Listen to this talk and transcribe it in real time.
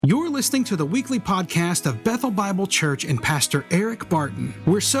You're listening to the weekly podcast of Bethel Bible Church and Pastor Eric Barton.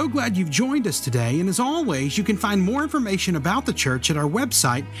 We're so glad you've joined us today, and as always, you can find more information about the church at our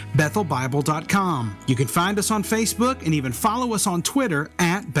website, bethelbible.com. You can find us on Facebook and even follow us on Twitter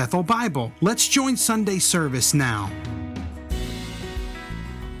at Bethel Bible. Let's join Sunday service now.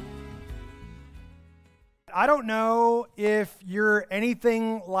 I don't know if you're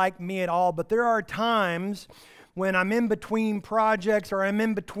anything like me at all, but there are times when I'm in between projects or I'm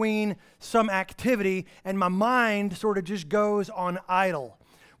in between some activity and my mind sort of just goes on idle,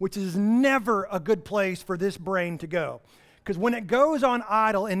 which is never a good place for this brain to go. Because when it goes on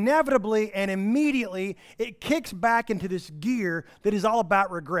idle, inevitably and immediately, it kicks back into this gear that is all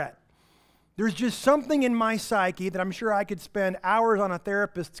about regret. There's just something in my psyche that I'm sure I could spend hours on a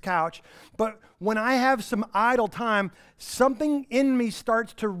therapist's couch, but when I have some idle time, something in me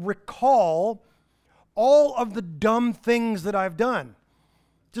starts to recall all of the dumb things that I've done.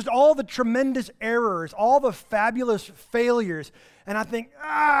 Just all the tremendous errors, all the fabulous failures. And I think,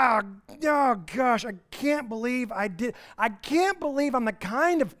 oh gosh, I can't believe I can't believe I'm the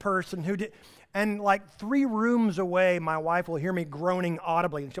kind of person who did. And like 3 rooms away, my wife will hear me groaning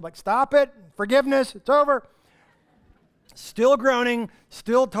audibly. And she'll be like, stop it, forgiveness, it's over. Still groaning,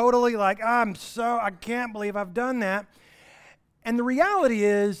 still totally like, I can't believe I've done that. And the reality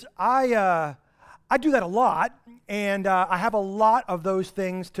is, I do that a lot, and I have a lot of those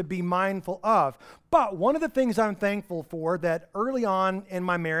things to be mindful of. But one of the things I'm thankful for that early on in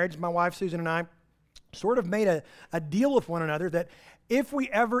my marriage, my wife Susan and I sort of made a deal with one another that if we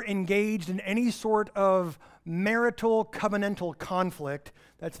ever engaged in any sort of marital covenantal conflict,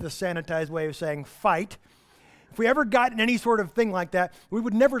 that's the sanitized way of saying fight, if we ever got in any sort of thing like that, we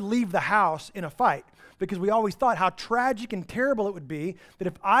would never leave the house in a fight. Because we always thought how tragic and terrible it would be that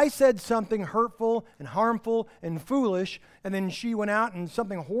if I said something hurtful and harmful and foolish, and then she went out and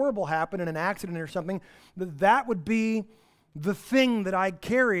something horrible happened in an accident or something, that would be the thing that I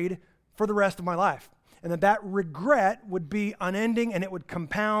carried for the rest of my life. And that regret would be unending, and it would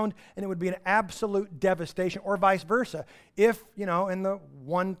compound, and it would be an absolute devastation, or vice versa. If, in the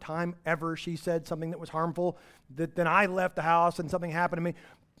one time ever she said something that was harmful, that then I left the house and something happened to me,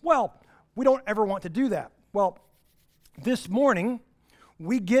 well, we don't ever want to do that. Well, this morning,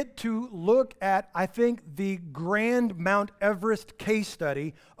 we get to look at, I think, the grand Mount Everest case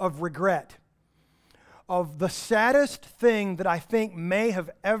study of regret, of the saddest thing that I think may have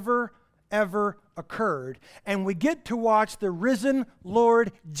ever occurred. And we get to watch the risen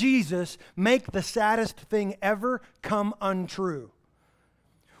Lord Jesus make the saddest thing ever come untrue,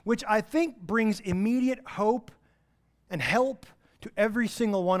 which I think brings immediate hope and help to every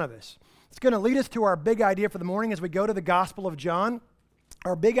single one of us. It's going to lead us to our big idea for the morning as we go to the Gospel of John.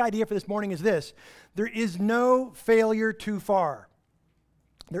 Our big idea for this morning is this: there is no failure too far.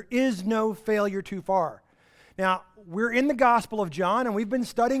 There is no failure too far. Now, we're in the Gospel of John, and we've been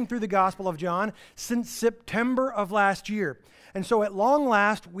studying through the Gospel of John since September of last year. And so at long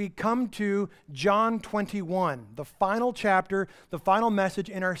last, we come to John 21, the final chapter, the final message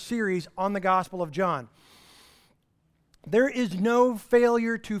in our series on the Gospel of John. There is no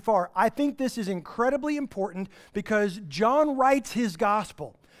failure too far. I think this is incredibly important because John writes his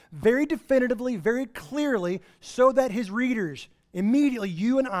gospel very definitively, very clearly, so that his readers, immediately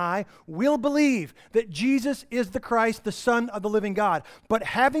you and I, will believe that Jesus is the Christ, the Son of the living God. But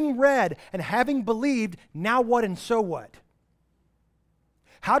having read and having believed, now what and so what?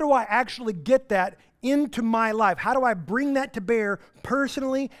 How do I actually get that into my life? How do I bring that to bear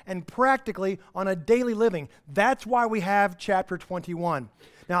personally and practically on a daily living? That's why we have chapter 21.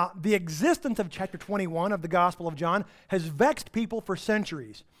 Now, the existence of chapter 21 of the Gospel of John has vexed people for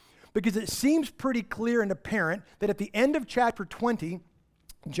centuries because it seems pretty clear and apparent that at the end of chapter 20,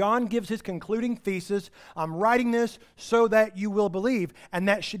 John gives his concluding thesis, I'm writing this so that you will believe, and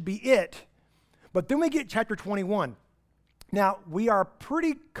that should be it. But then we get chapter 21. Now, we are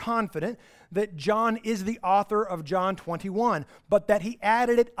pretty confident that John is the author of John 21, but that he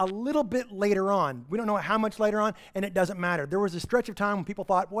added it a little bit later on. We don't know how much later on, and it doesn't matter. There was a stretch of time when people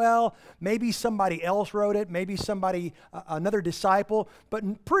thought, well, maybe somebody else wrote it, maybe somebody, another disciple,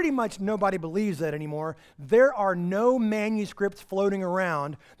 but pretty much nobody believes that anymore. There are no manuscripts floating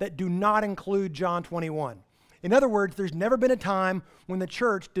around that do not include John 21. In other words, there's never been a time when the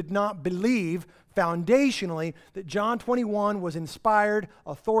church did not believe foundationally that John 21 was inspired,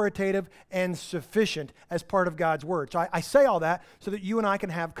 authoritative, and sufficient as part of God's Word. So I say all that so that you and I can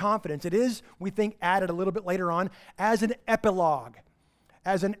have confidence. It is, we think, added a little bit later on as an epilogue,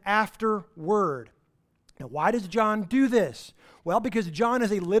 as an after word. Now, why does John do this? Well, because John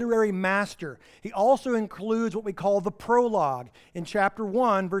is a literary master. He also includes what we call the prologue. In chapter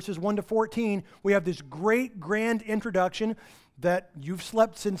 1, verses 1 to 14, we have this great grand introduction that you've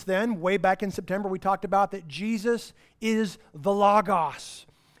slept since then. Way back in September, we talked about that Jesus is the Logos.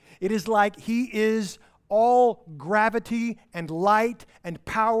 It is like he is all gravity and light and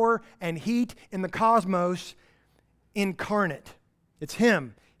power and heat in the cosmos incarnate. It's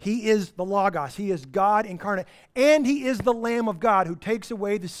him. He is the Logos. He is God incarnate. And he is the Lamb of God who takes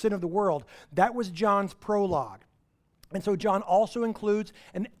away the sin of the world. That was John's prologue. And so John also includes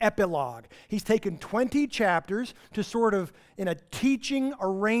an epilogue. He's taken 20 chapters to sort of, in a teaching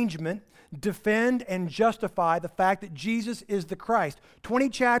arrangement, defend and justify the fact that Jesus is the Christ. 20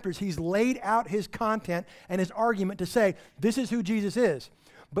 chapters, he's laid out his content and his argument to say, this is who Jesus is.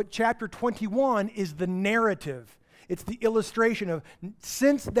 But chapter 21 is the narrative. It's the illustration of,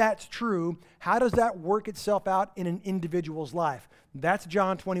 since that's true, how does that work itself out in an individual's life? That's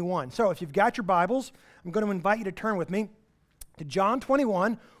John 21. So if you've got your Bibles, I'm going to invite you to turn with me to John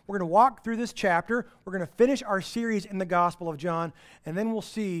 21. We're going to walk through this chapter. We're going to finish our series in the Gospel of John, and then we'll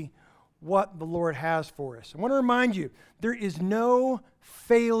see what the Lord has for us. I want to remind you, there is no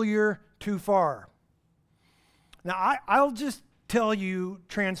failure too far. Now, I'll just tell you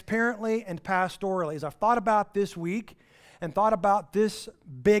transparently and pastorally, as I've thought about this week and thought about this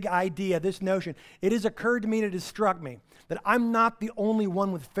big idea, this notion, it has occurred to me and it has struck me that I'm not the only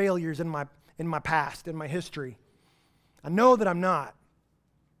one with failures in my past, in my history. I know that I'm not.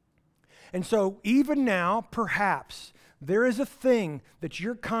 And so even now, perhaps, there is a thing that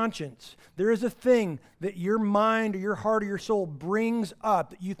your conscience, there is a thing that your mind or your heart or your soul brings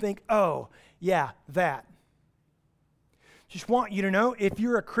up that you think, oh, yeah, that. Just want you to know, if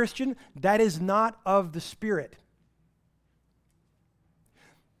you're a Christian, that is not of the Spirit.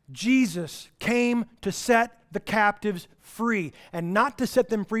 Jesus came to set the captives free, and not to set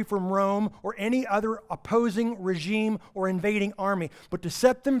them free from Rome or any other opposing regime or invading army, but to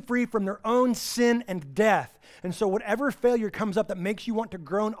set them free from their own sin and death. And so whatever failure comes up that makes you want to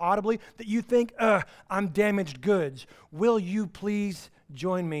groan audibly, that you think, I'm damaged goods, will you please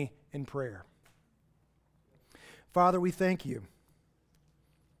join me in prayer? Father, we thank you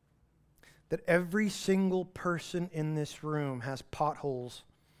that every single person in this room has potholes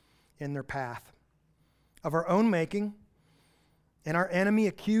in their path of our own making, and our enemy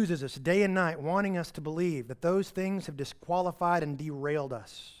accuses us day and night, wanting us to believe that those things have disqualified and derailed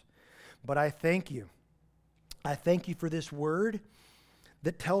us. But I thank you. I thank you for this word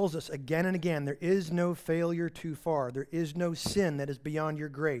that tells us again and again, there is no failure too far. There is no sin that is beyond your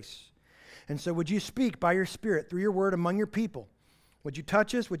grace. And so would you speak by your Spirit through your word among your people? Would you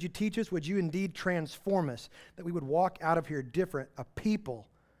touch us? Would you teach us? Would you indeed transform us, that we would walk out of here different, a people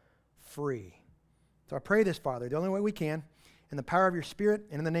free? So I pray this, Father, the only way we can, in the power of your Spirit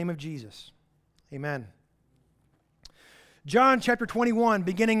and in the name of Jesus. Amen. John chapter 21,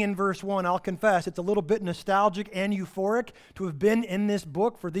 beginning in verse 1, I'll confess, it's a little bit nostalgic and euphoric to have been in this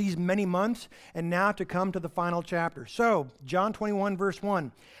book for these many months and now to come to the final chapter. So, John 21, verse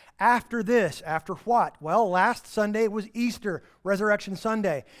 1. After this, after what? Well, last Sunday was Easter, Resurrection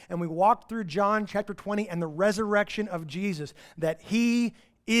Sunday, and we walked through John chapter 20 and the resurrection of Jesus, that he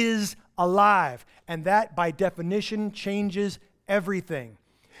is alive, and that by definition changes everything.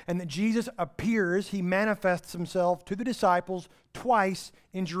 And that Jesus appears, he manifests himself to the disciples twice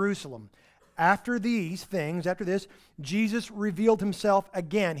in Jerusalem. After these things, after this, Jesus revealed himself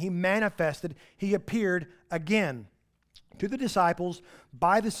again. He manifested, he appeared again to the disciples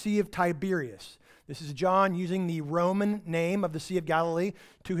by the Sea of Tiberias. This is John using the Roman name of the Sea of Galilee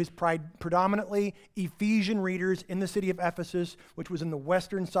to his predominantly Ephesian readers in the city of Ephesus, which was in the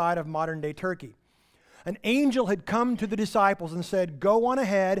western side of modern-day Turkey. An angel had come to the disciples and said, go on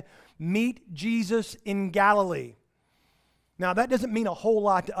ahead, meet Jesus in Galilee. Now, that doesn't mean a whole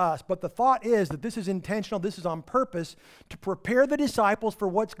lot to us, but the thought is that this is intentional, this is on purpose to prepare the disciples for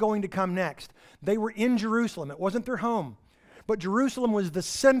what's going to come next. They were in Jerusalem. It wasn't their home. But Jerusalem was the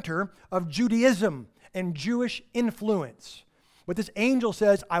center of Judaism and Jewish influence. But this angel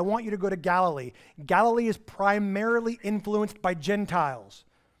says, I want you to go to Galilee. Galilee is primarily influenced by Gentiles.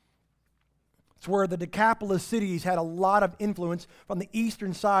 It's where the Decapolis cities had a lot of influence from the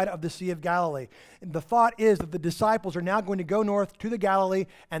eastern side of the Sea of Galilee. And the thought is that the disciples are now going to go north to the Galilee,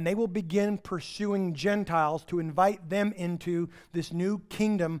 and they will begin pursuing Gentiles to invite them into this new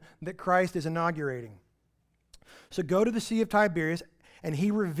kingdom that Christ is inaugurating. So go to the Sea of Tiberias, and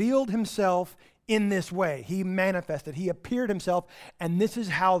he revealed himself in this way. He manifested, he appeared himself, and this is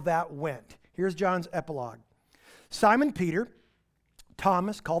how that went. Here's John's epilogue. Simon Peter,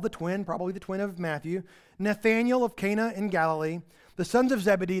 Thomas, called the twin, probably the twin of Matthew, Nathanael of Cana in Galilee, the sons of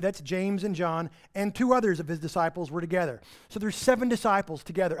Zebedee, that's James and John, and 2 others of his disciples were together. So there's 7 disciples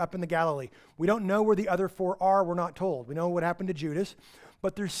together up in the Galilee. We don't know where the other 4 are. We're not told. We know what happened to Judas.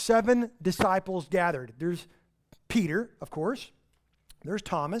 But there's 7 disciples gathered. There's Peter, of course. There's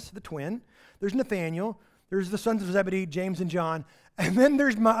Thomas, the twin. There's Nathanael. There's the sons of Zebedee, James and John. And then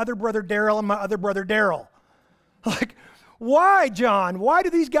there's my other brother Daryl and my other brother Daryl. Like, why, John? Why do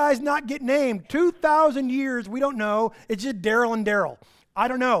these guys not get named? 2,000 years, we don't know. It's just Daryl and Daryl. I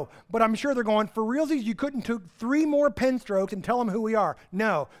don't know, but I'm sure they're going, for realsies, you couldn't take 3 more pen strokes and tell them who we are.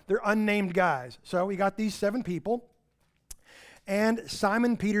 No, they're unnamed guys. So we got these 7 people. And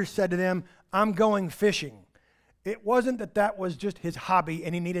Simon Peter said to them, I'm going fishing. It wasn't that was just his hobby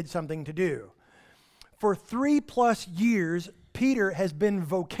and he needed something to do. For 3+ years, Peter has been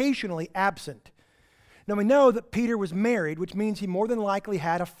vocationally absent. Now we know that Peter was married, which means he more than likely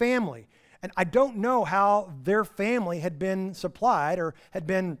had a family. And I don't know how their family had been supplied or had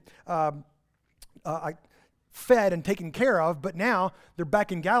been fed and taken care of, but now they're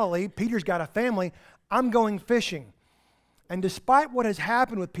back in Galilee. Peter's got a family. I'm going fishing. And despite what has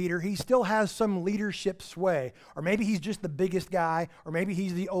happened with Peter, he still has some leadership sway. Or maybe he's just the biggest guy, or maybe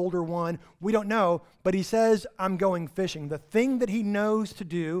he's the older one. We don't know, but he says, I'm going fishing. The thing that he knows to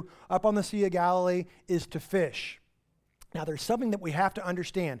do up on the Sea of Galilee is to fish. Now, there's something that we have to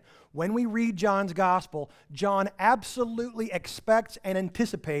understand. When we read John's gospel, John absolutely expects and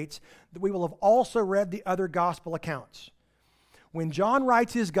anticipates that we will have also read the other gospel accounts. When John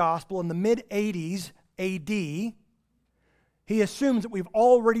writes his gospel in the mid-80s AD, he assumes that we've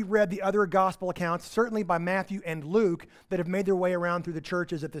already read the other gospel accounts, certainly by Matthew and Luke, that have made their way around through the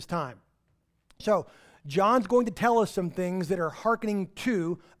churches at this time. So, John's going to tell us some things that are hearkening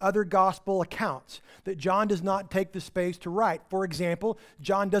to other gospel accounts that John does not take the space to write. For example,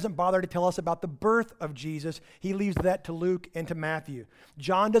 John doesn't bother to tell us about the birth of Jesus. He leaves that to Luke and to Matthew.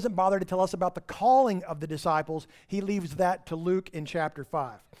 John doesn't bother to tell us about the calling of the disciples. He leaves that to Luke in chapter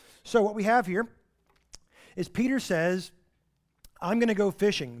 5. So what we have here is Peter says, I'm going to go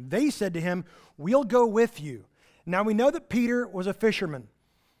fishing. They said to him, we'll go with you. Now we know that Peter was a fisherman.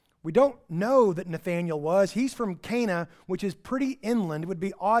 We don't know that Nathanael was. He's from Cana, which is pretty inland. It would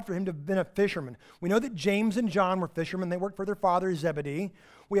be odd for him to have been a fisherman. We know that James and John were fishermen. They worked for their father, Zebedee.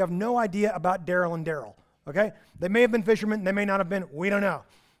 We have no idea about Daryl and Daryl, okay? They may have been fishermen. They may not have been. We don't know.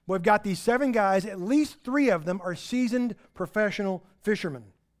 We've got these 7 guys. At least 3 of them are seasoned professional fishermen.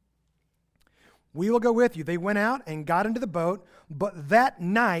 We will go with you. They went out and got into the boat, but that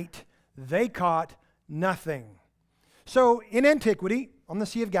night they caught nothing. So in antiquity, on the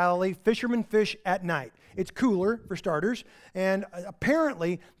Sea of Galilee, fishermen fish at night. It's cooler, for starters, and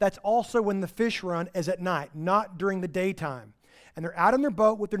apparently that's also when the fish run is at night, not during the daytime. And they're out on their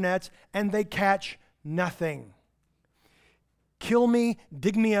boat with their nets, and they catch nothing. Kill me,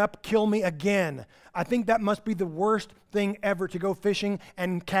 dig me up, kill me again. I think that must be the worst thing ever, to go fishing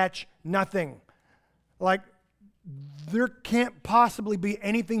and catch nothing. Like, there can't possibly be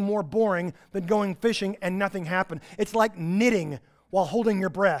anything more boring than going fishing and nothing happen. It's like knitting while holding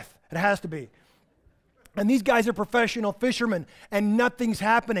your breath. It has to be. And these guys are professional fishermen, and nothing's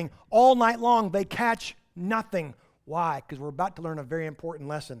happening. All night long, they catch nothing. Why? Because we're about to learn a very important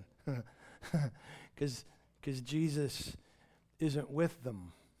lesson. Because Jesus isn't with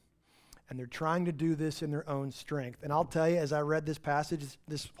them. And they're trying to do this in their own strength. And I'll tell you, as I read this passage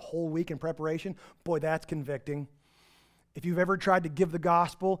this whole week in preparation, boy, that's convicting. If you've ever tried to give the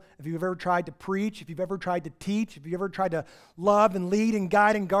gospel, if you've ever tried to preach, if you've ever tried to teach, if you've ever tried to love and lead and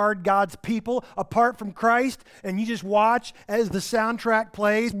guide and guard God's people apart from Christ, and you just watch as the soundtrack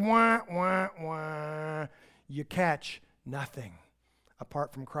plays, wah, wah, wah, you catch nothing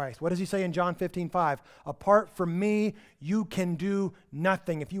apart from Christ. What does he say in John 15:5? Apart from me, you can do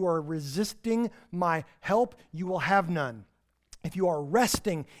nothing. If you are resisting my help, you will have none. If you are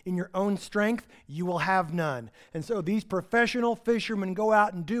resting in your own strength, you will have none. And so these professional fishermen go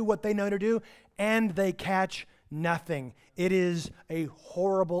out and do what they know to do, and they catch nothing. It is a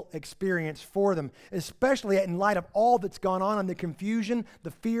horrible experience for them, especially in light of all that's gone on and the confusion,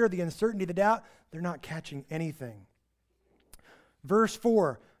 the fear, the uncertainty, the doubt. They're not catching anything. Verse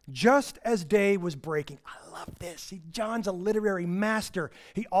 4, just as day was breaking. I love this. See, John's a literary master.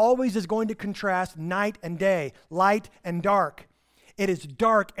 He always is going to contrast night and day, light and dark. It is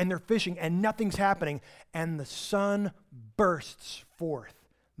dark and they're fishing and nothing's happening. And the sun bursts forth.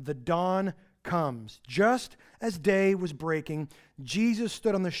 The dawn comes. Just as day was breaking, Jesus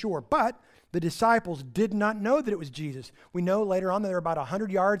stood on the shore. But the disciples did not know that it was Jesus. We know later on that they're about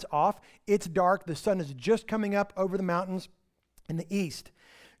 100 yards off. It's dark. The sun is just coming up over the mountains in the east.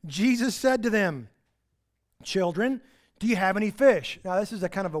 Jesus said to them, Children, do you have any fish? Now, this is a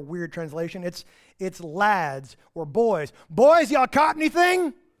kind of a weird translation. It's lads or boys. Boys, y'all caught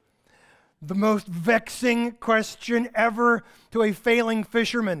anything? The most vexing question ever to a failing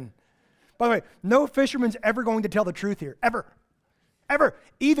fisherman. By the way, no fisherman's ever going to tell the truth here, ever. Ever.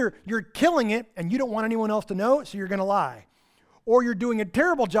 Either you're killing it and you don't want anyone else to know, so you're going to lie. Or you're doing a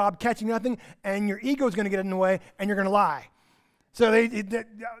terrible job catching nothing and your ego is going to get in the way and you're going to lie. So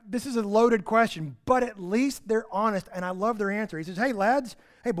this is a loaded question, but at least they're honest, and I love their answer. He says, hey, lads,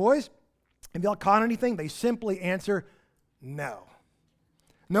 hey, boys, have y'all caught anything? They simply answer, no.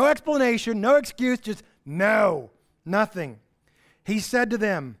 No explanation, no excuse, just no, nothing. He said to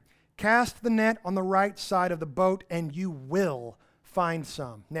them, cast the net on the right side of the boat, and you will find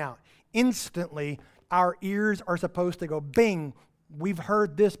some. Now, instantly, our ears are supposed to go, bing, we've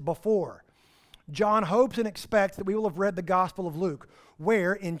heard this before. John hopes and expects that we will have read the Gospel of Luke,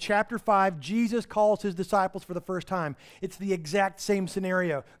 where in chapter 5, Jesus calls his disciples for the first time. It's the exact same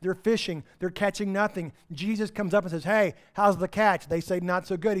scenario. They're fishing, they're catching nothing. Jesus comes up and says, hey, how's the catch? They say, not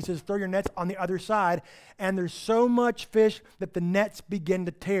so good. He says, throw your nets on the other side. And there's so much fish that the nets begin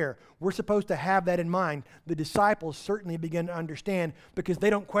to tear. We're supposed to have that in mind. The disciples certainly begin to understand because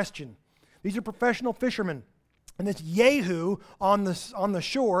they don't question. These are professional fishermen. And this Yehu on the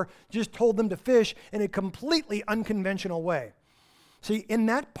shore just told them to fish in a completely unconventional way. See, in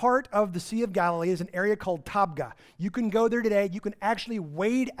that part of the Sea of Galilee is an area called Tabgha. You can go there today. You can actually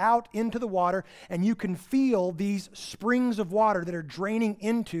wade out into the water, and you can feel these springs of water that are draining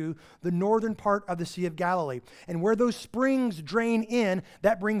into the northern part of the Sea of Galilee. And where those springs drain in,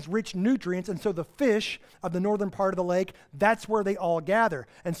 that brings rich nutrients. And so the fish of the northern part of the lake, that's where they all gather.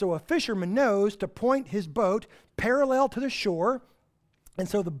 And so a fisherman knows to point his boat parallel to the shore. And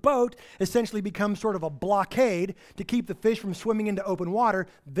so the boat essentially becomes sort of a blockade to keep the fish from swimming into open water.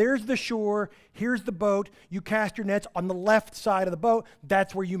 There's the shore. Here's the boat. You cast your nets on the left side of the boat.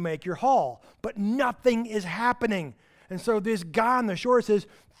 That's where you make your haul. But nothing is happening. And so this guy on the shore says,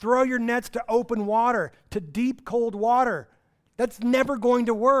 throw your nets to open water, to deep, cold water. That's never going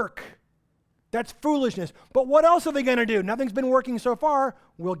to work. That's foolishness. But what else are they going to do? Nothing's been working so far.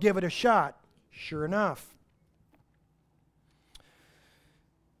 We'll give it a shot. Sure enough.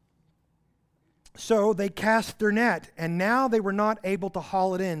 So they cast their net, and now they were not able to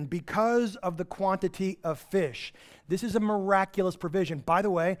haul it in because of the quantity of fish. This is a miraculous provision. By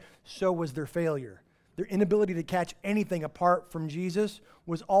the way, so was their failure. Their inability to catch anything apart from Jesus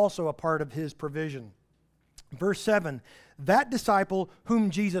was also a part of his provision. Verse 7, that disciple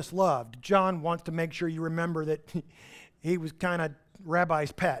whom Jesus loved. John wants to make sure you remember that he was kind of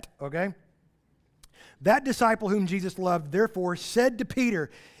Rabbi's pet, okay? That disciple whom Jesus loved, therefore, said to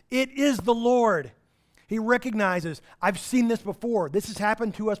Peter, it is the Lord. He recognizes, I've seen this before. This has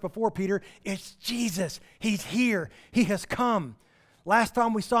happened to us before, Peter. It's Jesus. He's here. He has come. Last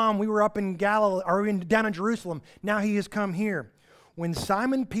time we saw him, we were up in Galilee, or down in Jerusalem. Now he has come here. When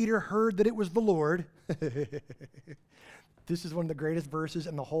Simon Peter heard that it was the Lord, this is one of the greatest verses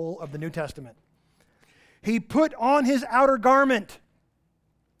in the whole of the New Testament. He put on his outer garment.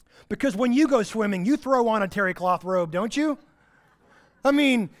 Because when you go swimming, you throw on a terry cloth robe, don't you? I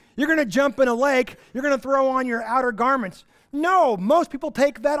mean, you're going to jump in a lake, you're going to throw on your outer garments. No, most people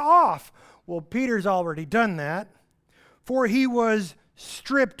take that off. Well, Peter's already done that. For he was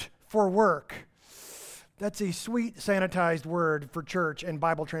stripped for work. That's a sweet, sanitized word for church and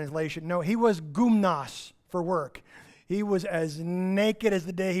Bible translation. No, he was gumnos for work. He was as naked as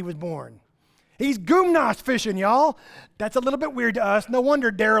the day he was born. He's gumnos fishing, y'all. That's a little bit weird to us. No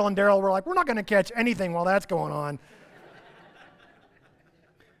wonder Daryl and Daryl were like, we're not going to catch anything while that's going on.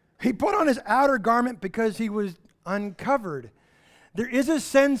 He put on his outer garment because he was uncovered. There is a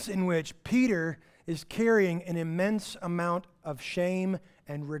sense in which Peter is carrying an immense amount of shame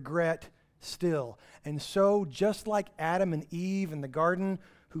and regret still. And so, just like Adam and Eve in the garden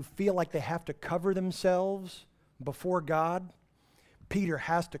who feel like they have to cover themselves before God, Peter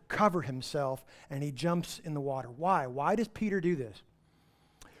has to cover himself and he jumps in the water. Why? Why does Peter do this?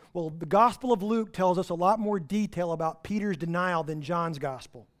 Well, the Gospel of Luke tells us a lot more detail about Peter's denial than John's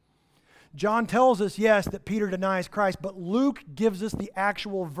Gospel. John tells us, yes, that Peter denies Christ, but Luke gives us the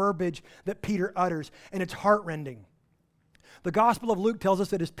actual verbiage that Peter utters, and it's heartrending. The Gospel of Luke tells us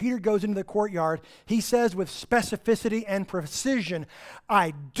that as Peter goes into the courtyard, he says with specificity and precision,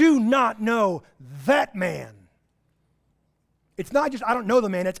 I do not know that man. It's not just I don't know the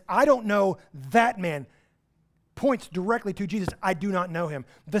man, it's I don't know that man. Points directly to Jesus, I do not know him.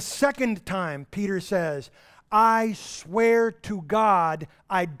 The second time Peter says, I swear to God,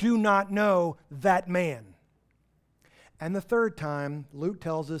 I do not know that man. And the third time, Luke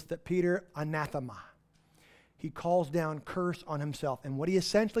tells us that Peter anathema. he calls down curse on himself. And what he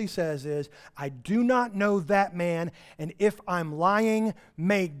essentially says is, I do not know that man, and if I'm lying,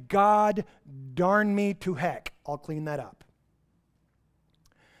 may God darn me to heck. I'll clean that up.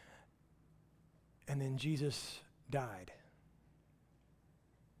 And then Jesus died.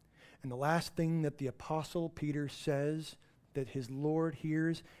 And the last thing that the Apostle Peter says that his Lord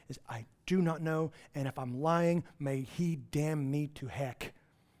hears is, I do not know, and if I'm lying, may he damn me to heck.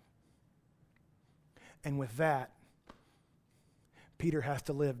 And with that, Peter has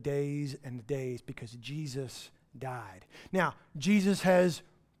to live days and days because Jesus died. Now, Jesus has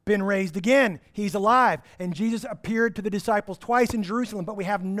been raised again. He's alive. And Jesus appeared to the disciples twice in Jerusalem, but we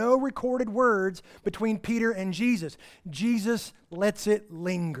have no recorded words between Peter and Jesus. Jesus lets it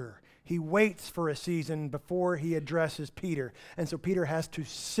linger. He waits for a season before he addresses Peter. And so Peter has to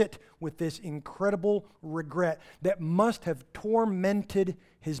sit with this incredible regret that must have tormented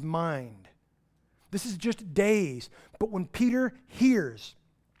his mind. This is just days. But when Peter hears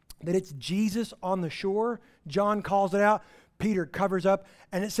that it's Jesus on the shore, John calls it out, Peter covers up,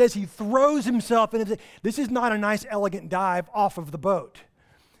 and it says he throws himself into this is not a nice, elegant dive off of the boat.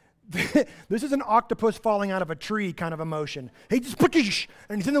 This is an octopus falling out of a tree kind of emotion. He just,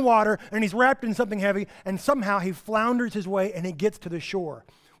 and he's in the water, and he's wrapped in something heavy, and somehow he flounders his way, and he gets to the shore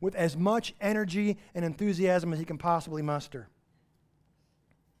with as much energy and enthusiasm as he can possibly muster.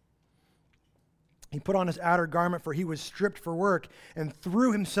 He put on his outer garment, for he was stripped for work, and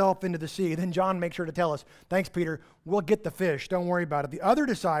threw himself into the sea. Then John makes sure to tell us, thanks, Peter, we'll get the fish. Don't worry about it. The other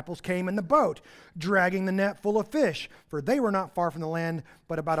disciples came in the boat, dragging the net full of fish, for they were not far from the land,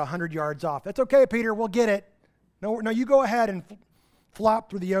 but about 100 yards off. That's okay, Peter, we'll get it. No, you go ahead and flop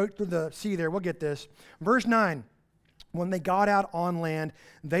through the sea there. We'll get this. Verse 9, when they got out on land,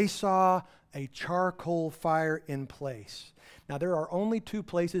 they saw a charcoal fire in place. Now, there are only two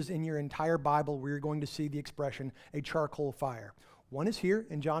places in your entire Bible where you're going to see the expression, a charcoal fire. One is here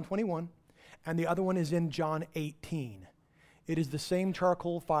in John 21, and the other one is in John 18. It is the same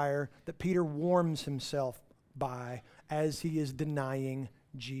charcoal fire that Peter warms himself by as he is denying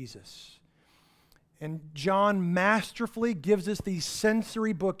Jesus. And John masterfully gives us these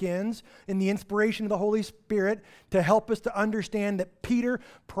sensory bookends in the inspiration of the Holy Spirit to help us to understand that Peter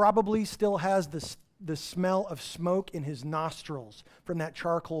probably still has the smell of smoke in his nostrils from that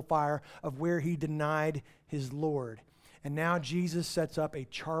charcoal fire of where he denied his Lord. And now Jesus sets up a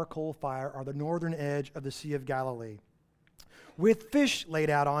charcoal fire on the northern edge of the Sea of Galilee with fish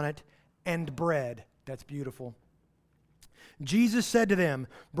laid out on it and bread. That's beautiful. Jesus said to them,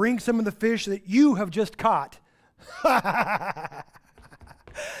 bring some of the fish that you have just caught.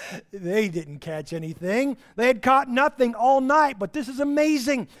 They didn't catch anything. They had caught nothing all night, but this is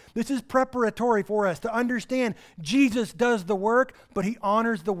amazing. This is preparatory for us to understand Jesus does the work, but he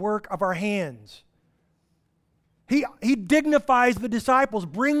honors the work of our hands. He dignifies the disciples.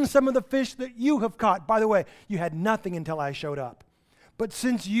 Bring some of the fish that you have caught. By the way, you had nothing until I showed up. But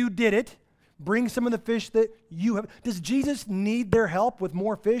since you did it, bring some of the fish that you have. Does Jesus need their help with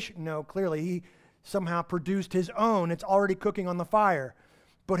more fish? No, clearly he somehow produced his own. It's already cooking on the fire.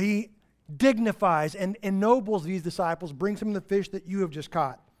 But he dignifies and ennobles these disciples. Bring some of the fish that you have just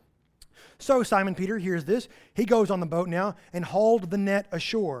caught. So Simon Peter hears this. He goes on the boat now and hauled the net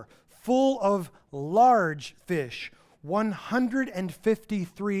ashore, full of large fish,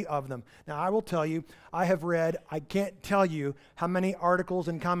 153 of them. Now I will tell you, I have read, I can't tell you how many articles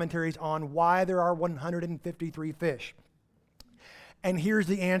and commentaries on why there are 153 fish. And here's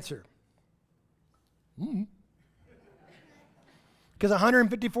the answer. Because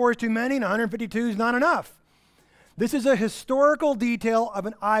 154 is too many and 152 is not enough. This is a historical detail of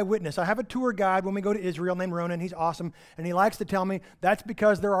an eyewitness. I have a tour guide when we go to Israel named Ronan. He's awesome, and he likes to tell me that's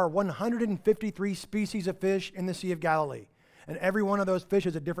because there are 153 species of fish in the Sea of Galilee, and every one of those fish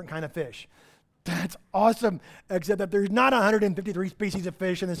is a different kind of fish. That's awesome, except that there's not 153 species of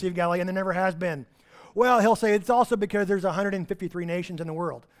fish in the Sea of Galilee, and there never has been. Well, he'll say it's also because there's 153 nations in the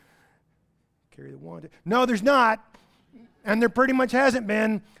world. Carry the one. No, there's not. And there pretty much hasn't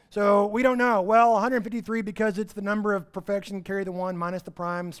been, so we don't know. Well, 153 because it's the number of perfection, carry the one, minus the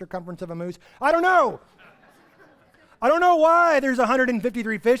prime circumference of a moose. I don't know. I don't know why there's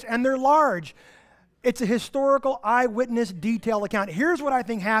 153 fish, and they're large. It's a historical eyewitness detail account. Here's what I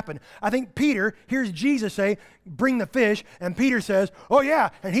think happened. I think Peter hears Jesus say, bring the fish, and Peter says, oh yeah,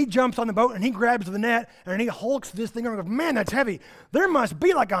 and he jumps on the boat, and he grabs the net, and he hulks this thing over and goes, man, that's heavy. There must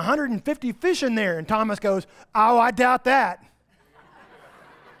be like 150 fish in there. And Thomas goes, oh, I doubt that.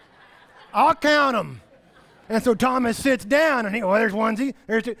 I'll count them. And so Thomas sits down, and there's onesie,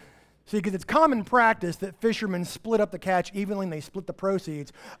 there's two. See, because it's common practice that fishermen split up the catch evenly and they split the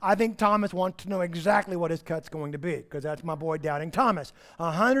proceeds. I think Thomas wants to know exactly what his cut's going to be, because that's my boy Doubting Thomas.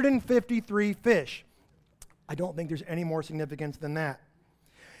 153 fish. I don't think there's any more significance than that.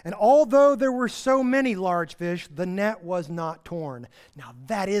 And although there were so many large fish, the net was not torn. Now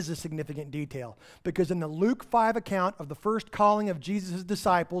that is a significant detail, because in the Luke 5 account of the first calling of Jesus'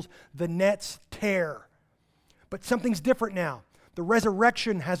 disciples, the nets tear. But something's different now. The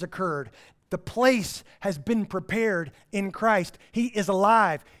resurrection has occurred. The place has been prepared in Christ. He is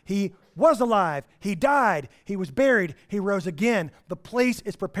alive. He was alive. He died. He was buried. He rose again. The place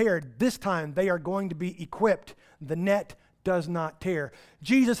is prepared. This time they are going to be equipped. The net does not tear.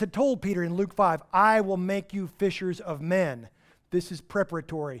 Jesus had told Peter in Luke 5, I will make you fishers of men. This is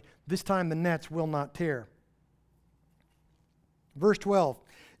preparatory. This time the nets will not tear. Verse 12,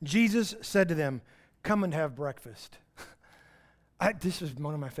 Jesus said to them, come and have breakfast. This is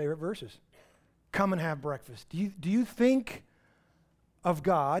one of my favorite verses. Come and have breakfast. Do you think of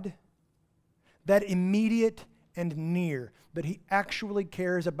God that immediate and near, that he actually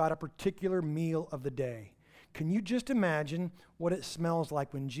cares about a particular meal of the day? Can you just imagine what it smells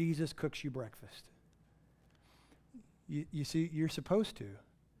like when Jesus cooks you breakfast? You see, you're supposed to.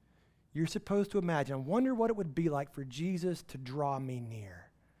 You're supposed to imagine. I wonder what it would be like for Jesus to draw me near.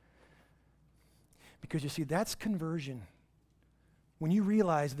 Because you see, that's conversion. When you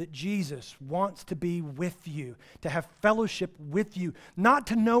realize that Jesus wants to be with you, to have fellowship with you, not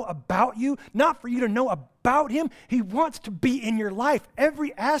to know about you, not for you to know about him. He wants to be in your life,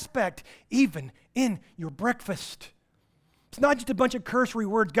 every aspect, even in your breakfast. It's not just a bunch of cursory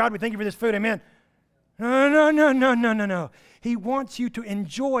words. God, we thank you for this food, amen. No. He wants you to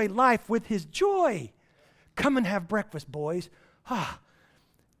enjoy life with his joy. Come and have breakfast, boys.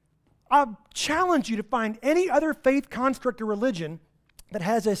 I'll challenge you to find any other faith construct or religion that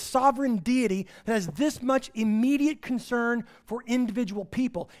has a sovereign deity that has this much immediate concern for individual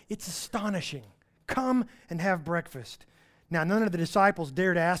people. It's astonishing. Come and have breakfast. Now, none of the disciples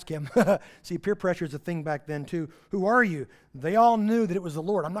dared ask him. See, peer pressure is a thing back then too. Who are you? They all knew that it was the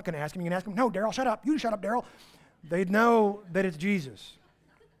Lord. I'm not going to ask him. You can ask him. No, Daryl, shut up. You shut up, Daryl. They'd know that it's Jesus.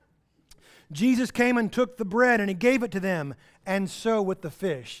 Jesus came and took the bread and he gave it to them, and so with the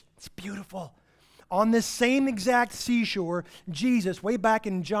fish. It's beautiful. On this same exact seashore, Jesus, way back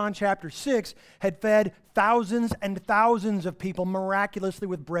in John chapter 6, had fed thousands and thousands of people miraculously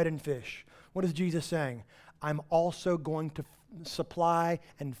with bread and fish. What is Jesus saying? I'm also going to supply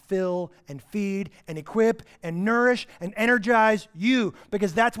and fill and feed and equip and nourish and energize you,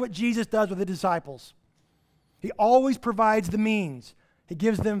 because that's what Jesus does with the disciples. He always provides the means. He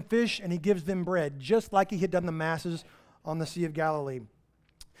gives them fish and he gives them bread, just like he had done the masses on the Sea of Galilee.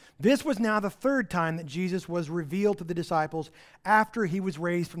 This was now the third time that Jesus was revealed to the disciples after he was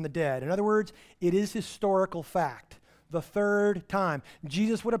raised from the dead. In other words, it is historical fact. The third time.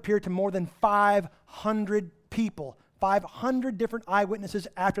 Jesus would appear to more than 500 people, 500 different eyewitnesses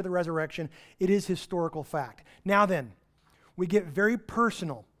after the resurrection. It is historical fact. Now then, we get very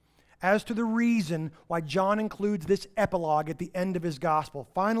personal as to the reason why John includes this epilogue at the end of his gospel.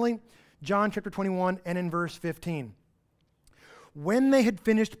 Finally, John chapter 21 and in verse 15. When they had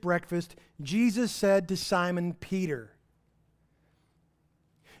finished breakfast, Jesus said to Simon Peter.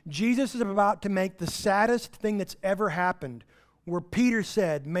 Jesus is about to make the saddest thing that's ever happened, where Peter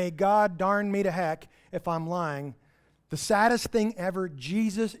said, may God darn me to heck if I'm lying. The saddest thing ever,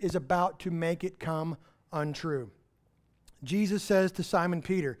 Jesus is about to make it come untrue. Jesus says to Simon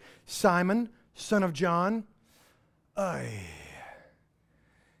Peter, Simon, son of John,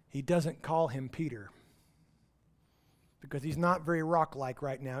 he doesn't call him Peter, because he's not very rock-like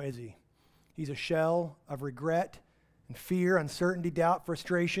right now, is he? He's a shell of regret and fear, uncertainty, doubt,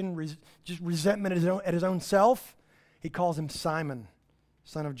 frustration, just resentment at his own self. He calls him Simon,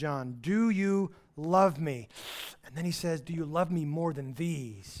 son of John. Do you love me? And then he says, do you love me more than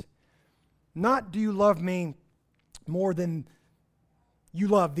these? Not do you love me more than you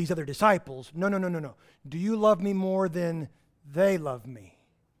love these other disciples. No. Do you love me more than they love me?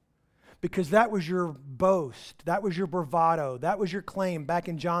 Because that was your boast. That was your bravado. That was your claim back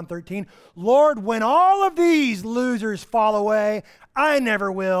in John 13. Lord, when all of these losers fall away, I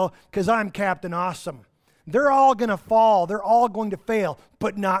never will, because I'm Captain Awesome. They're all going to fall. They're all going to fail,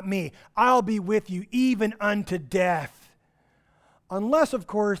 but not me. I'll be with you even unto death. Unless, of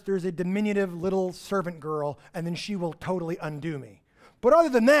course, there's a diminutive little servant girl, and then she will totally undo me. But other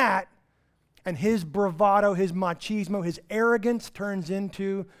than that, and his bravado, his machismo, his arrogance turns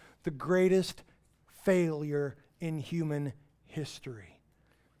into the greatest failure in human history.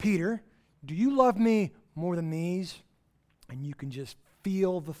 Peter, do you love me more than these? And you can just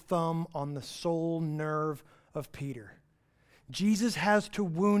feel the thumb on the soul nerve of Peter. Jesus has to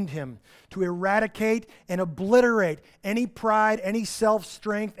wound him to eradicate and obliterate any pride, any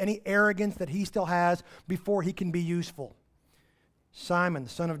self-strength, any arrogance that he still has before he can be useful. Simon,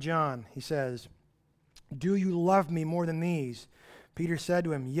 son of John, he says, "Do you love me more than these?" Peter said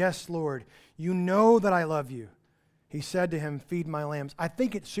to him, "Yes, Lord, you know that I love you." He said to him, "Feed my lambs." I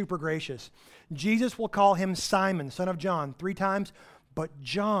think it's super gracious. Jesus will call him Simon, son of John, 3 times, but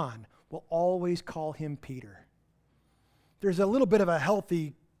John will always call him Peter. There's a little bit of a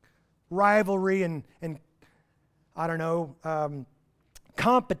healthy rivalry and I don't know,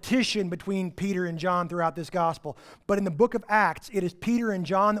 competition between Peter and John throughout this gospel. But in the book of Acts, it is Peter and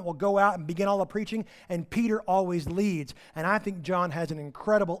John that will go out and begin all the preaching, and Peter always leads. And I think John has an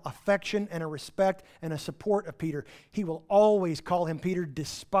incredible affection and a respect and a support of Peter. He will always call him Peter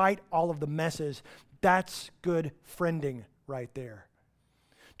despite all of the messes. That's good friending right there.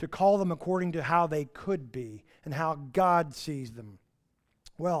 To call them according to how they could be and how God sees them.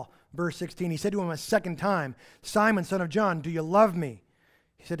 Well, verse 16, he said to him a second time, "Simon, son of John, do you love me?"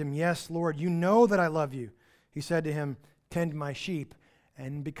 He said to him, "Yes, Lord, you know that I love you." He said to him, "Tend my sheep."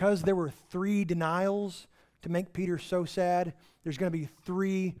 And because there were 3 denials to make Peter so sad, there's going to be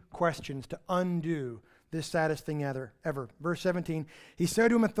 3 questions to undo this saddest thing ever. Verse 17, he said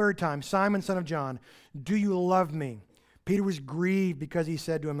to him a third time, "Simon, son of John, do you love me?" Peter was grieved because he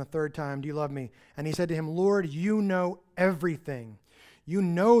said to him a third time, "Do you love me?" And he said to him, "Lord, you know everything. You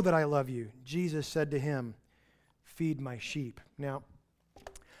know that I love you." Jesus said to him, "Feed my sheep." Now,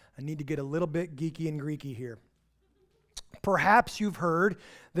 I need to get a little bit geeky and Greeky here. Perhaps you've heard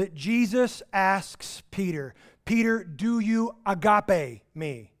that Jesus asks Peter, "Peter, do you agape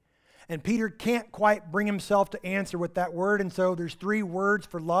me?" And Peter can't quite bring himself to answer with that word, and so there's 3 words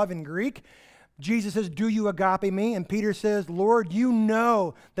for love in Greek. Jesus says, "Do you agape me?" And Peter says, "Lord, you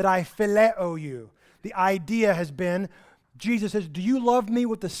know that I phileo you." The idea has been, Jesus says, "Do you love me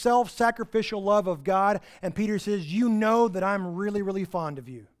with the self-sacrificial love of God?" And Peter says, "You know that I'm really, really fond of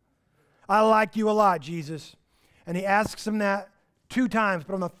you. I like you a lot, Jesus." And he asks him that 2 times,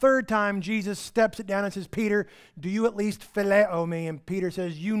 but on the 3rd time, Jesus steps it down and says, "Peter, do you at least phileo me?" And Peter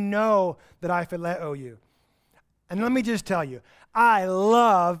says, "You know that I phileo you." And let me just tell you, I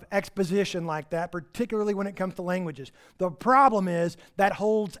love exposition like that, particularly when it comes to languages. The problem is that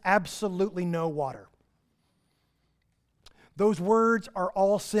holds absolutely no water. Those words are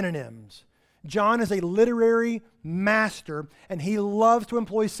all synonyms. John is a literary master, and he loves to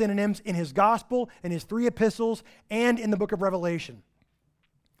employ synonyms in his gospel, in his 3 epistles, and in the book of Revelation.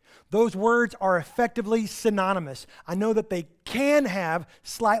 Those words are effectively synonymous. I know that they can have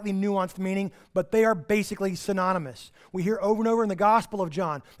slightly nuanced meaning, but they are basically synonymous. We hear over and over in the Gospel of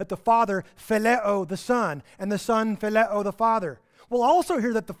John that the Father phileo the Son, and the Son phileo the Father. We'll also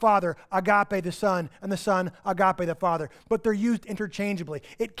hear that the Father agape the Son, and the Son agape the Father, but they're used interchangeably.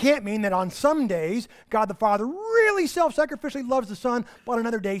 It can't mean that on some days, God the Father really self-sacrificially loves the Son, but on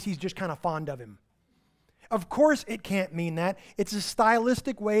other days, he's just kind of fond of him. Of course it can't mean that. It's a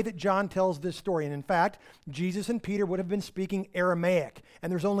stylistic way that John tells this story. And in fact, Jesus and Peter would have been speaking Aramaic,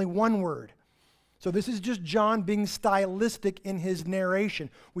 and there's only one word. So this is just John being stylistic in his narration.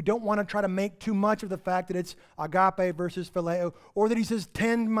 We don't want to try to make too much of the fact that it's agape versus phileo, or that he says,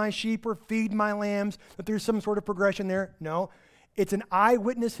 "Tend my sheep" or "Feed my lambs," that there's some sort of progression there. No, it's an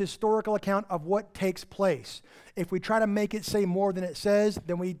eyewitness historical account of what takes place. If we try to make it say more than it says,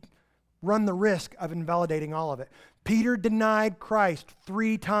 then we run the risk of invalidating all of it. Peter denied Christ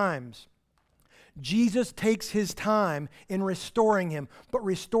 3 times. Jesus takes his time in restoring him, but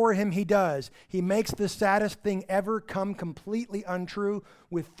restore him he does. He makes the saddest thing ever come completely untrue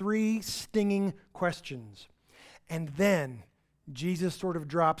with 3 stinging questions. And then Jesus sort of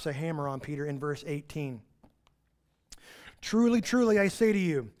drops a hammer on Peter in verse 18. "Truly, truly, I say to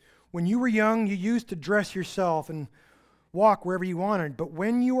you, when you were young, you used to dress yourself and walk wherever you wanted. But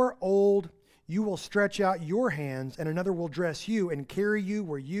when you are old, you will stretch out your hands, and another will dress you and carry you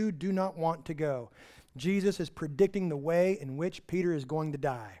where you do not want to go." Jesus is predicting the way in which Peter is going to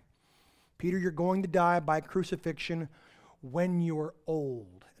die. Peter, you're going to die by crucifixion when you're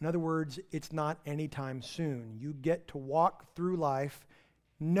old. In other words, it's not anytime soon. You get to walk through life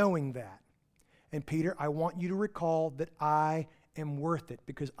knowing that. And Peter, I want you to recall that I am worth it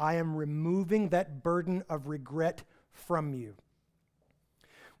because I am removing that burden of regret from you.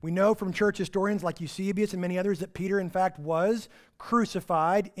 We know from church historians like Eusebius and many others that Peter, in fact, was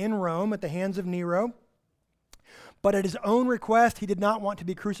crucified in Rome at the hands of Nero. But at his own request, he did not want to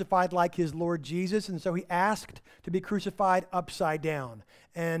be crucified like his Lord Jesus, and so he asked to be crucified upside down,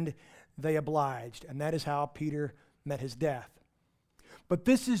 and they obliged, and that is how Peter met his death. But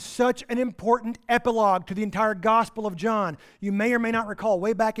this is such an important epilogue to the entire Gospel of John. You may or may not recall,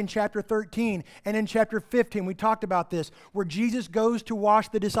 way back in chapter 13 and in chapter 15, we talked about this, where Jesus goes to wash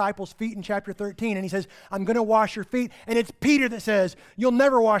the disciples' feet in chapter 13, and he says, I'm going to wash your feet. And it's Peter that says, you'll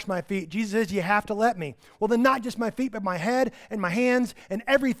never wash my feet. Jesus says, you have to let me. Well, then not just my feet, but my head and my hands and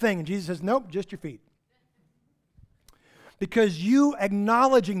everything. And Jesus says, nope, just your feet. Because you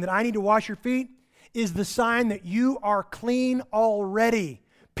acknowledging that I need to wash your feet is the sign that you are clean already.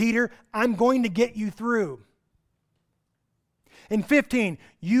 Peter, I'm going to get you through. In 15,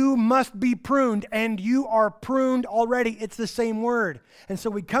 you must be pruned, and you are pruned already. It's the same word. And so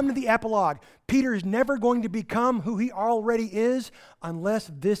we come to the epilogue. Peter is never going to become who he already is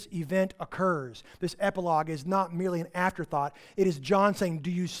unless this event occurs. This epilogue is not merely an afterthought. It is John saying, do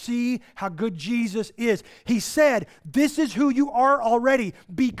you see how good Jesus is? He said, this is who you are already.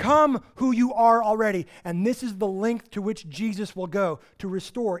 Become who you are already. And this is the length to which Jesus will go to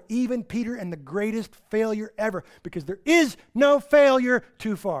restore even Peter in the greatest failure ever, because there is no failure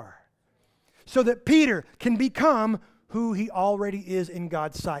too far. So that Peter can become who he already is in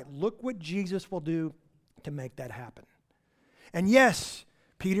God's sight. Look what Jesus will do to make that happen. And yes,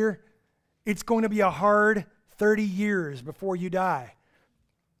 Peter, it's going to be a hard 30 years before you die.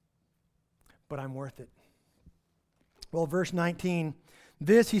 But I'm worth it. Well, verse 19,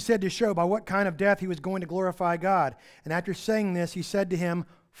 this he said to show by what kind of death he was going to glorify God. And after saying this, he said to him,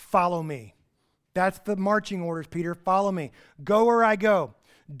 follow me. That's the marching orders, Peter. Follow me. Go where I go.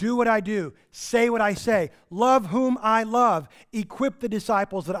 Do what I do. Say what I say. Love whom I love. Equip the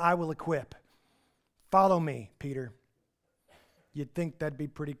disciples that I will equip. Follow me, Peter. You'd think that'd be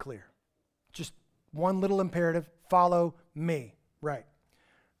pretty clear. Just one little imperative. Follow me. Right.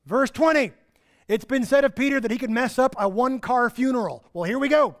 Verse 20. It's been said of Peter that he could mess up a one-car funeral. Well, here we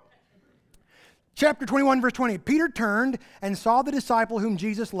go. Chapter 21, verse 20. Peter turned and saw the disciple whom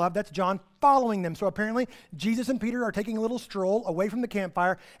Jesus loved, that's John, following them. So apparently, Jesus and Peter are taking a little stroll away from the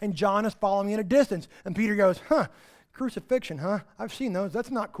campfire, and John is following in a distance. And Peter goes, crucifixion, huh? I've seen those. That's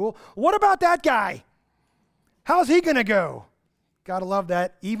not cool. What about that guy? How's he going to go? Gotta love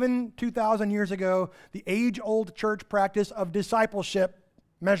that. Even 2,000 years ago, the age-old church practice of discipleship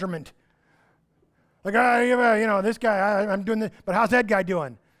measurement. Like, this guy, I'm doing this, but how's that guy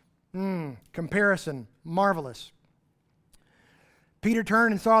doing? Comparison, marvelous. Peter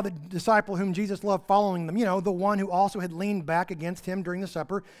turned and saw the disciple whom Jesus loved following them, the one who also had leaned back against him during the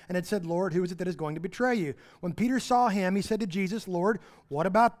supper and had said, Lord, who is it that is going to betray you? When Peter saw him, he said to Jesus, Lord, what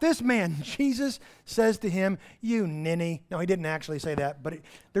about this man? Jesus says to him, you ninny. No, he didn't actually say that, but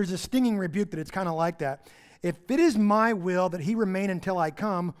there's a stinging rebuke that it's kind of like that. If it is my will that he remain until I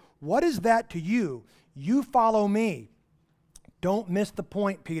come, what is that to you? You follow me. Don't miss the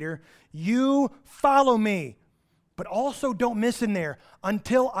point, Peter. You follow me. But also don't miss in there,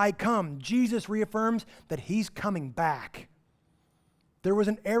 until I come. Jesus reaffirms that he's coming back. There was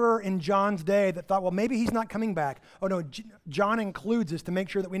an error in John's day that thought, well, maybe he's not coming back. Oh no, John includes this to make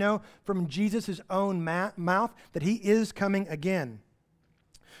sure that we know from Jesus' own mouth that he is coming again.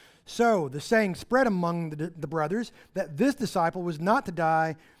 So the saying spread among the brothers that this disciple was not to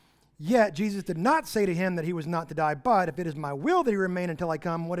die. Yet Jesus did not say to him that he was not to die, but if it is my will that he remain until I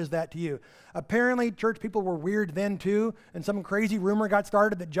come, what is that to you? Apparently, church people were weird then too, and some crazy rumor got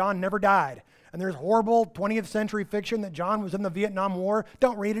started that John never died. And there's horrible 20th century fiction that John was in the Vietnam War.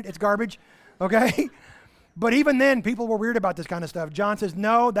 Don't read it, it's garbage, okay? But even then, people were weird about this kind of stuff. John says,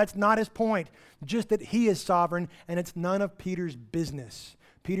 no, that's not his point, just that he is sovereign, and it's none of Peter's business.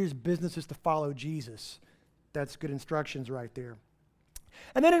 Peter's business is to follow Jesus. That's good instructions right there.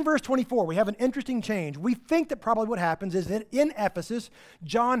 And then in verse 24, we have an interesting change. We think that probably what happens is that in Ephesus,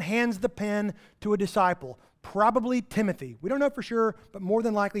 John hands the pen to a disciple, probably Timothy. We don't know for sure, but more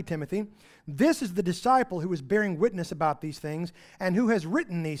than likely Timothy. This is the disciple who is bearing witness about these things and who has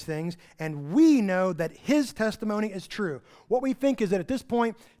written these things, and we know that his testimony is true. What we think is that at this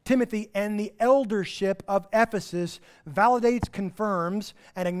point, Timothy and the eldership of Ephesus validates, confirms,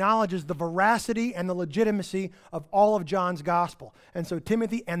 and acknowledges the veracity and the legitimacy of all of John's gospel. And so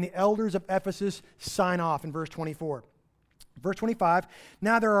Timothy and the elders of Ephesus sign off in verse 24. Verse 25,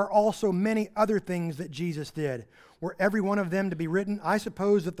 now there are also many other things that Jesus did. Were every one of them to be written, I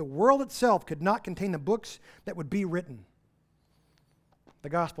suppose that the world itself could not contain the books that would be written. The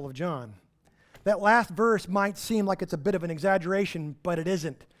Gospel of John. That last verse might seem like it's a bit of an exaggeration, but it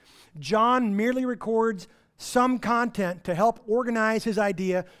isn't. John merely records some content to help organize his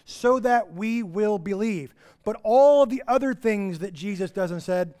idea so that we will believe. But all of the other things that Jesus does and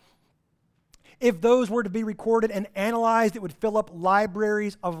said, If those were to be recorded and analyzed, it would fill up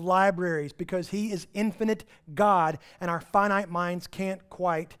libraries of libraries because he is infinite God and our finite minds can't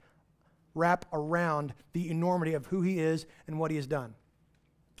quite wrap around the enormity of who he is and what he has done.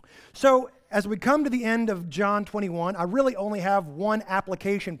 So as we come to the end of John 21, I really only have one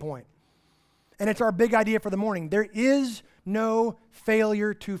application point, and it's our big idea for the morning. There is no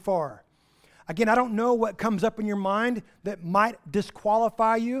failure too far. Again, I don't know what comes up in your mind that might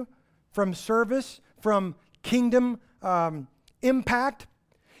disqualify you from service, from kingdom impact.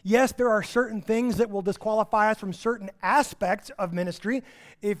 Yes, there are certain things that will disqualify us from certain aspects of ministry.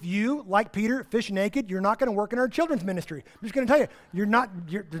 If you, like Peter, fish naked, you're not going to work in our children's ministry. I'm just going to tell you,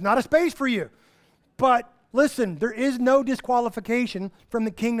 there's not a space for you. But listen, there is no disqualification from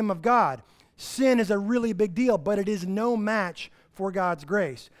the kingdom of God. Sin is a really big deal, but it is no match for God's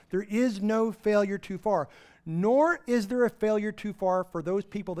grace. There is no failure too far, nor is there a failure too far for those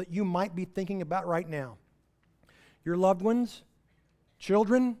people that you might be thinking about right now. Your loved ones,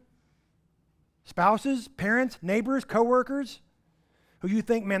 children, spouses, parents, neighbors, coworkers, who you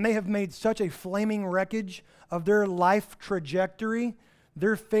think, man, they have made such a flaming wreckage of their life trajectory,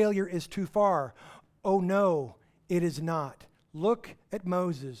 their failure is too far. Oh no, it is not. Look at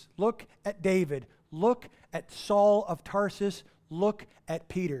Moses, look at David, look at Saul of Tarsus, look at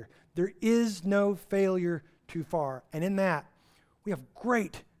Peter. There is no failure too far. And in that, we have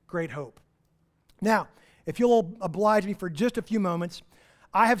great, great hope. Now, if you'll oblige me for just a few moments,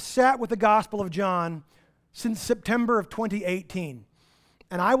 I have sat with the Gospel of John since September of 2018.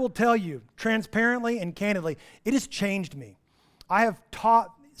 And I will tell you, transparently and candidly, it has changed me. I have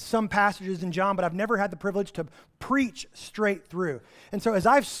taught some passages in John, but I've never had the privilege to preach straight through. And so as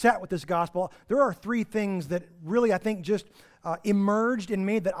I've sat with this gospel, there are three things that really, I think, just emerged in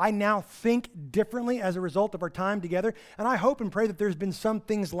me that I now think differently as a result of our time together. And I hope and pray that there's been some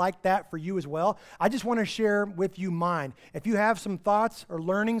things like that for you as well. I just want to share with you mine. If you have some thoughts or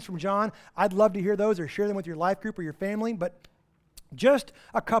learnings from John, I'd love to hear those or share them with your life group or your family, but just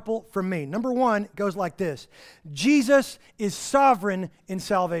a couple from me. Number one goes like this: Jesus is sovereign in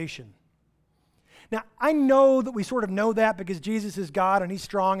salvation. Now, I know that we sort of know that because Jesus is God and he's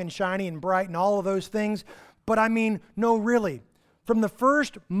strong and shiny and bright and all of those things, but I mean, no, really. From the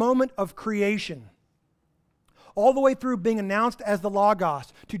first moment of creation, all the way through being announced as the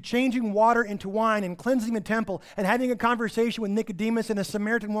Logos, to changing water into wine and cleansing the temple and having a conversation with Nicodemus and a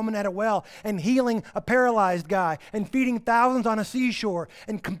Samaritan woman at a well and healing a paralyzed guy and feeding thousands on a seashore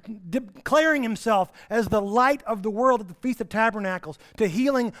and declaring himself as the light of the world at the Feast of Tabernacles, to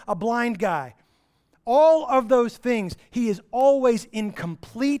healing a blind guy. All of those things, he is always in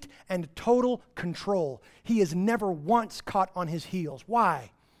complete and total control. He is never once caught on his heels.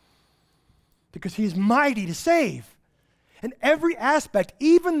 Why? Because he is mighty to save. And every aspect,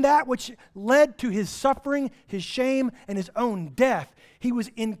 even that which led to his suffering, his shame, and his own death, he was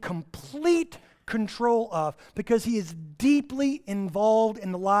in complete control of, because he is deeply involved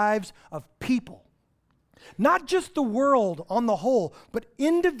in the lives of people. Not just the world on the whole, but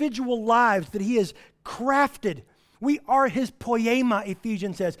individual lives that he has crafted. We are his poema,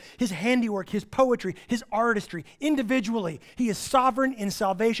 Ephesians says, his handiwork, his poetry, his artistry. Individually, he is sovereign in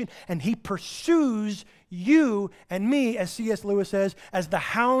salvation, and he pursues you and me, as C.S. Lewis says, as the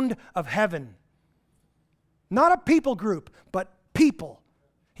hound of heaven. Not a people group, but people.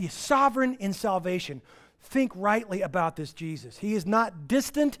 He is sovereign in salvation. Think rightly about this Jesus. He is not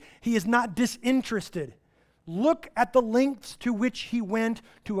distant. He is not disinterested. Look at the lengths to which he went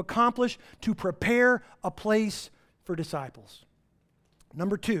to accomplish, to prepare a place for disciples.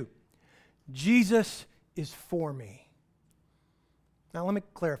 Number two, Jesus is for me. Now let me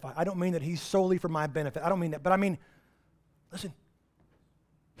clarify. I don't mean that he's solely for my benefit. I don't mean that. But I mean, listen,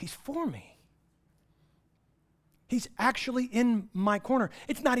 he's for me. He's actually in my corner.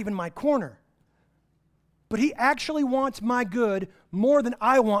 It's not even my corner. But he actually wants my good more than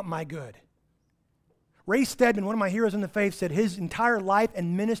I want my good. Ray Stedman, one of my heroes in the faith, said his entire life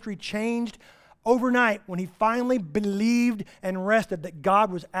and ministry changed overnight when he finally believed and rested that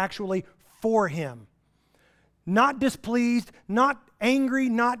God was actually for him. Not displeased, not angry,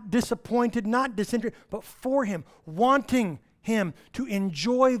 not disappointed, not disinterested, but for him, wanting him to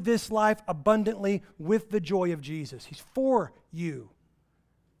enjoy this life abundantly with the joy of Jesus. He's for you.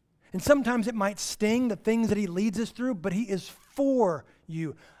 And sometimes it might sting, the things that he leads us through, but he is for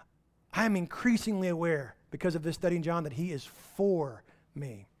you. I am increasingly aware, because of this study in John, that he is for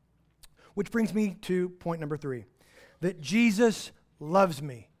me. Which brings me to point number three, that Jesus loves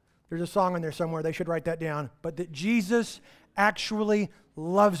me. There's a song in there somewhere, they should write that down, but that Jesus actually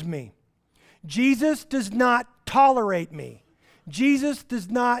loves me. Jesus does not tolerate me. Jesus does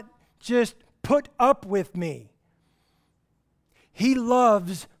not just put up with me. He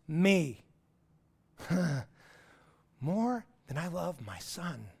loves me more than I love my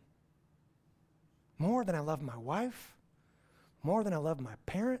son, more than I love my wife, more than I love my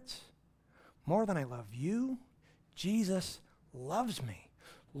parents, more than I love you. Jesus loves me.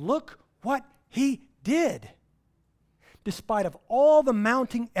 Look what he did. Despite of all the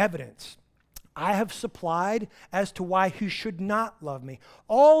mounting evidence I have supplied as to why he should not love me,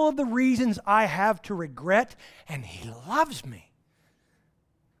 all of the reasons I have to regret, and he loves me.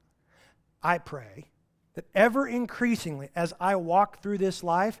 I pray that ever increasingly as I walk through this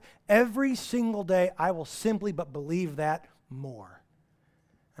life, every single day I will simply but believe that more.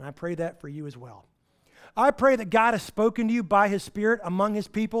 And I pray that for you as well. I pray that God has spoken to you by his Spirit among his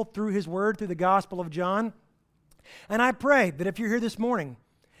people through his word, through the Gospel of John. And I pray that if you're here this morning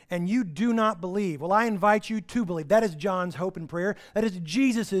and you do not believe, well, I invite you to believe. That is John's hope and prayer. That is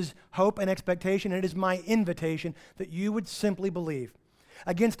Jesus' hope and expectation. And it is my invitation that you would simply believe.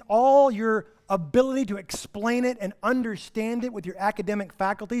 Against all your ability to explain it and understand it with your academic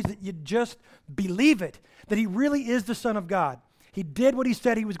faculties, that you just believe it, that he really is the Son of God. He did what he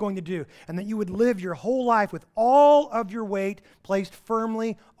said he was going to do, and that you would live your whole life with all of your weight placed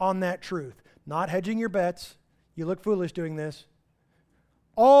firmly on that truth. Not hedging your bets. You look foolish doing this.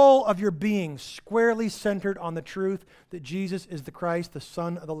 All of your being squarely centered on the truth that Jesus is the Christ, the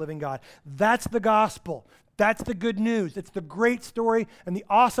Son of the living God. That's the gospel. That's the good news. It's the great story and the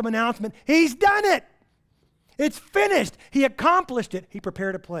awesome announcement. He's done it. It's finished. He accomplished it. He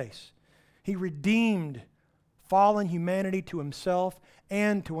prepared a place. He redeemed fallen humanity to himself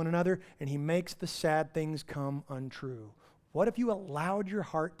and to one another, and he makes the sad things come untrue. What if you allowed your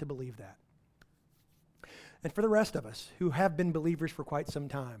heart to believe that? And for the rest of us who have been believers for quite some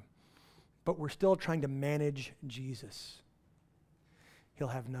time, but we're still trying to manage Jesus, he'll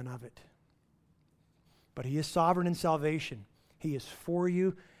have none of it. But he is sovereign in salvation. He is for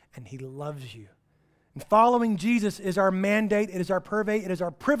you, and he loves you. And following Jesus is our mandate, it is our purvey, it is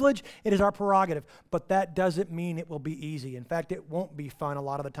our privilege, it is our prerogative. But that doesn't mean it will be easy. In fact, it won't be fun a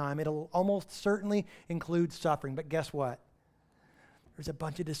lot of the time. It'll almost certainly include suffering. But guess what? There's a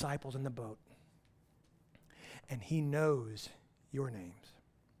bunch of disciples in the boat. And he knows your names.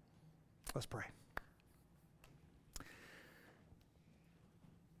 Let's pray.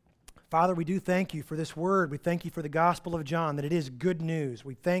 Father, we do thank you for this word. We thank you for the Gospel of John, that it is good news.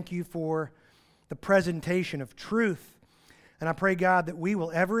 We thank you for the presentation of truth. And I pray, God, that we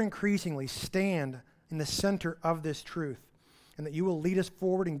will ever increasingly stand in the center of this truth, and that you will lead us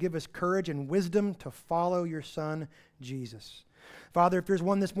forward and give us courage and wisdom to follow your Son, Jesus. Father, if there's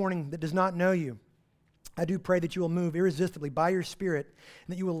one this morning that does not know you, I do pray that you will move irresistibly by your Spirit,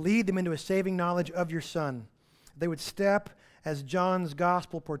 and that you will lead them into a saving knowledge of your Son. They would step, as John's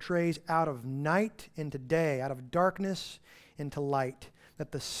gospel portrays, out of night into day, out of darkness into light,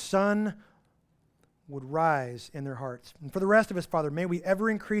 that the sun would rise in their hearts. And for the rest of us, Father, may we ever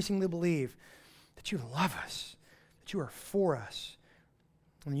increasingly believe that you love us, that you are for us,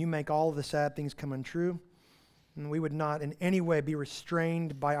 and you make all of the sad things come untrue. And we would not in any way be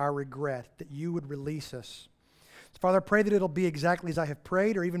restrained by our regret, that you would release us. So, Father, I pray that it'll be exactly as I have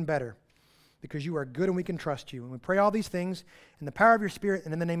prayed, or even better, because you are good and we can trust you. And we pray all these things in the power of your Spirit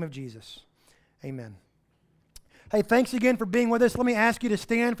and in the name of Jesus. Amen. Hey, thanks again for being with us. Let me ask you to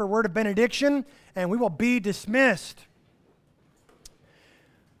stand for a word of benediction, and we will be dismissed.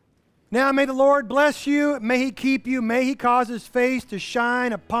 Now may the Lord bless you, may he keep you, may he cause his face to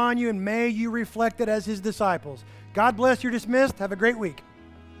shine upon you, and may you reflect it as his disciples. God bless. You're dismissed. Have a great week.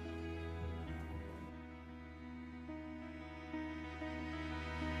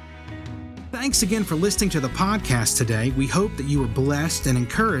 Thanks again for listening to the podcast today. We hope that you were blessed and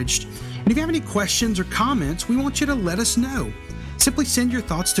encouraged. And if you have any questions or comments, we want you to let us know. Simply send your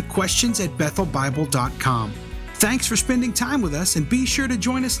thoughts to questions@bethelbible.com. Thanks for spending time with us, and be sure to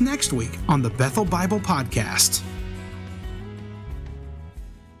join us next week on the Bethel Bible Podcast.